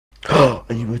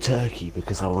Are you a turkey?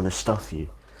 Because I want to stuff you.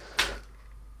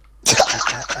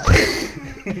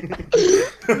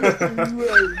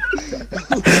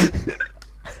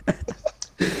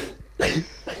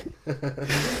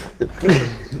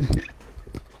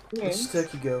 It's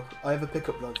turkey girl. I have a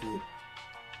pickup line for you.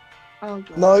 Oh,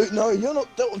 God. No, you're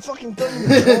not. Don't fucking don't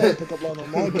even try to pick up line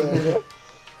on my girl.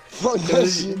 Fuck that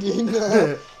shit, you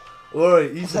know.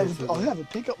 Alright, you say I have a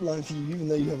pickup line for you, even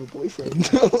though you have a boyfriend.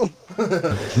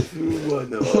 Why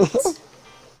not?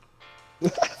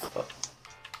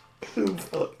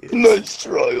 Fuck it. Nice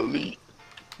try, Ollie.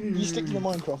 You stick to the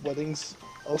Minecraft weddings.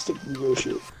 I'll stick to the real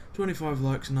shit. 25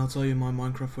 likes and I'll tell you my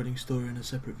Minecraft wedding story in a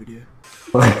separate video.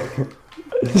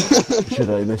 Should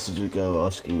I message a girl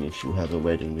asking if she'll have a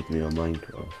wedding with me on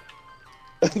Minecraft?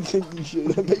 I think you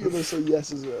should. I bet you're gonna say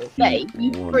yes as well. Mate, you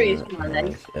bruised my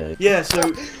leg. Yeah, so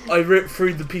I ripped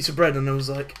through the piece of bread and I was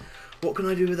like, what can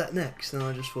I do with that next? And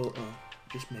I just thought, oh,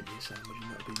 just maybe a sandwich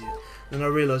and that'll be it. Then I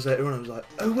realised later on, I was like,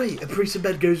 oh wait, a piece of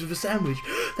bread goes with a sandwich.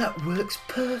 That works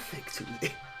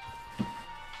perfectly.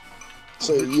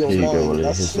 So you're Here you go, mine. Ollie.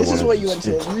 This is why you went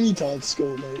to a retard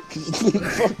school, mate. Because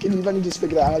you've only just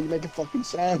figured out how you make a fucking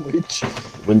sandwich.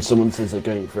 When someone says they're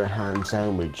going for a ham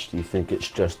sandwich, do you think it's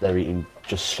just they're eating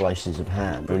just slices of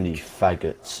ham? Only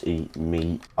faggots eat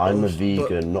meat. I'm a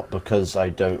vegan, not because I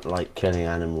don't like killing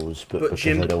animals, but because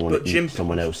I don't want to eat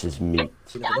someone else's meat.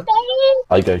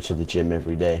 I go to the gym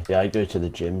every day. Yeah, I go to the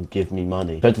gym, give me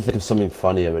money. I tried to think of something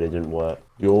funnier, but it didn't work.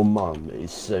 Your mum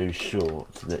is so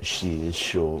short that she is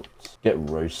short. Get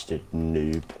roasted,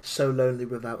 noob. So lonely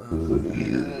without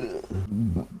her.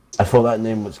 I thought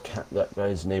that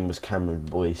guy's name was Cameron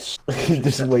Boyce. He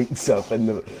just wakes up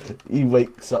and he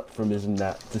wakes up from his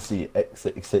nap to see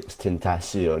XXX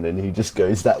Tentacion and he just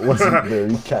goes, that wasn't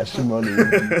very cash money.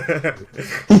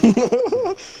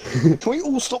 Can we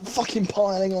all stop fucking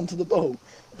piling onto the bowl?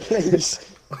 Please.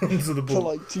 Onto the ball.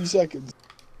 For like 2 seconds.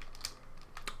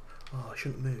 Oh, I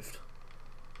shouldn't have moved.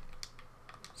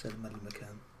 Said Madeline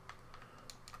McCann.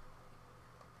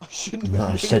 I shouldn't No,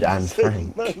 I said Anne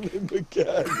Frank. Madeline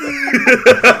McCann.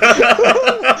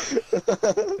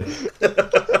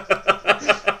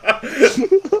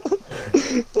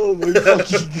 Oh my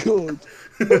fucking god.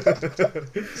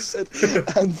 Said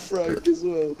Anne Frank as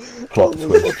well. Plot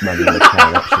twist, Madeline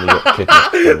McCann actually got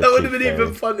kidnapped. That would have been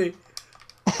even funny.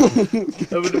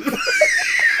 That would have.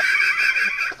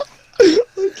 I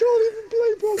can't even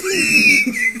play properly.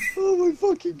 Oh my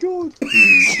fucking god.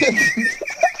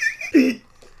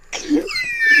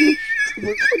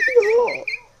 My fucking heart.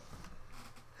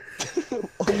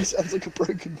 Oh, he sounds like a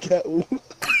broken kettle.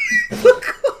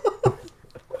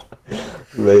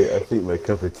 Right, I think my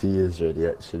cup of tea is ready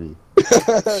actually.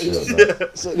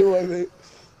 Yeah. So do I, mate.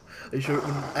 Are you sure it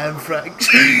wasn't Anne Frank?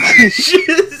 Shit.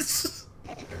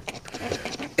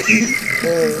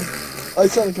 I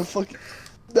sound like a fucking...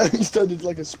 No, he sounded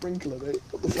like a sprinkler, mate.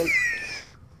 What the fuck?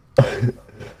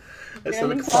 I sound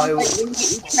like a file.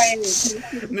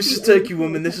 Mrs. Turkey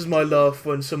Woman, this is my laugh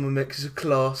when someone makes a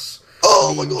class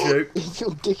meme joke. If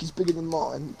your dick is bigger than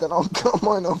mine, then I'll cut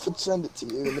mine off and send it to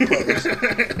you in the post.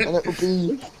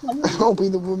 And I'll be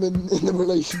the woman in the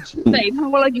relationship. Babe, how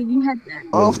will I give you head then?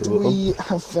 After we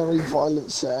have very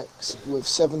violent sex with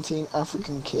 17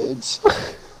 African kids,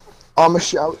 I'ma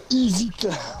shout, easy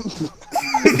clap.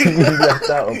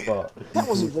 That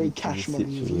wasn't very cash money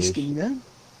of you, skinny man.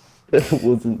 That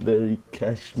wasn't very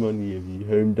cash money of you,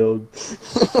 home dog.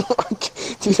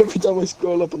 Dude, every time I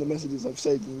scroll up on the messages I've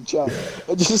saved in the chat,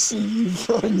 I just see you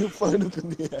throwing your phone up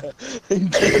in the air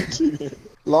and catching it.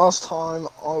 Last time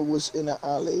I was in an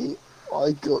alley,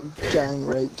 I got gang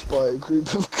raped by a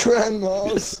group of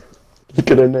grandmas.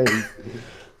 Look at her name.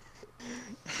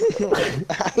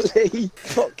 alley.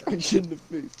 Fuck, I shouldn't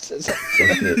have moved. Says that.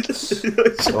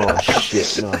 Oh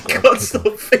shit, no, I can't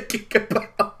stop thinking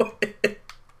about it.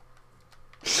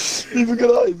 Leave a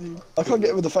good eye, dude. I can't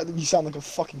get over the fact that you sound like a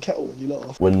fucking kettle when you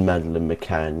laugh. When Madeline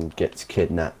McCann gets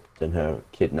kidnapped and her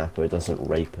kidnapper doesn't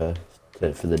rape her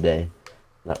for the day,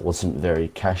 that wasn't very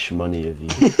cash money of you.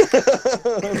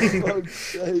 Fuck's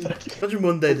sake. Imagine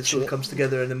one day this all comes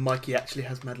together and then Mikey actually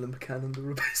has Madeline McCann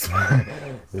under arrest.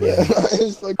 Yeah, that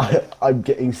is like... I'm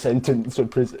getting sentenced for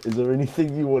prison. Is there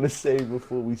anything you want to say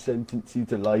before we sentence you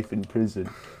to life in prison?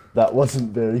 That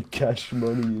wasn't very cash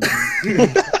money of you.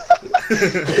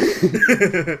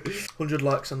 100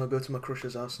 likes and I'll go to my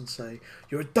crush's house and say,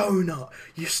 you're a donut,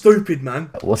 you stupid man.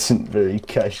 That wasn't very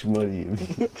cash money of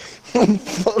you.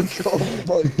 Fuck off,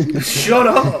 Mikey. Shut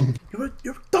up! You're a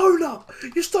donut,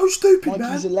 you're so stupid,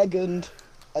 Mikey's man. a legend.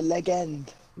 A leg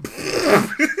end.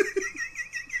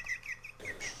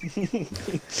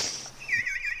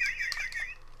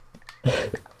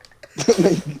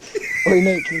 Oi,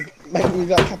 mate, can you make me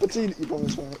that cup of tea that you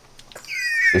promised, mate?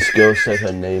 This girl said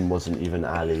her name wasn't even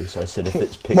Ali, so I said if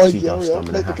it's pixie Mikey, dust, hurry up, I'm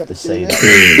gonna make the have cup to of say tea, that.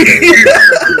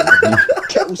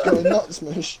 Kettle's going nuts,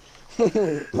 Mish.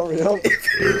 Hurry up.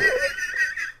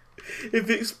 If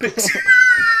it's pixie.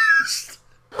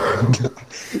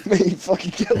 Mate,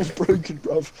 fucking kettle's broken,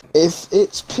 bruv. If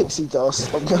it's pixie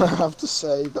dust, I'm gonna have to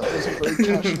say that wasn't very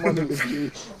cash money of you.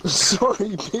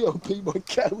 Sorry, PLP, my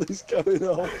kettle is going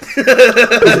off.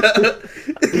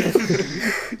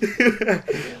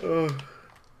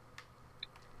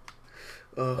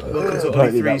 Welcome to Apparently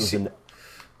Ollie that 3 was an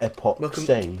epoch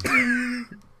stain.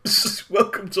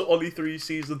 Welcome to Ollie 3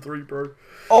 Season 3, bro.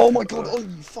 Oh my god, Ollie,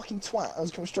 you fucking twat. I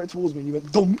was coming straight towards me and you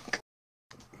went donk.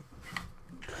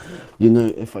 You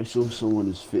know, if I saw someone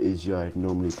as fit as you, I'd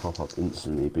normally pop up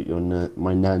instantly, but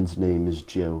my nan's name is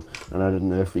Jill, and I don't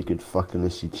know if we could fuck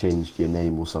unless you changed your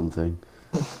name or something.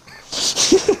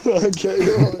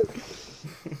 Okay, alright.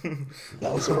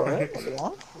 That was alright,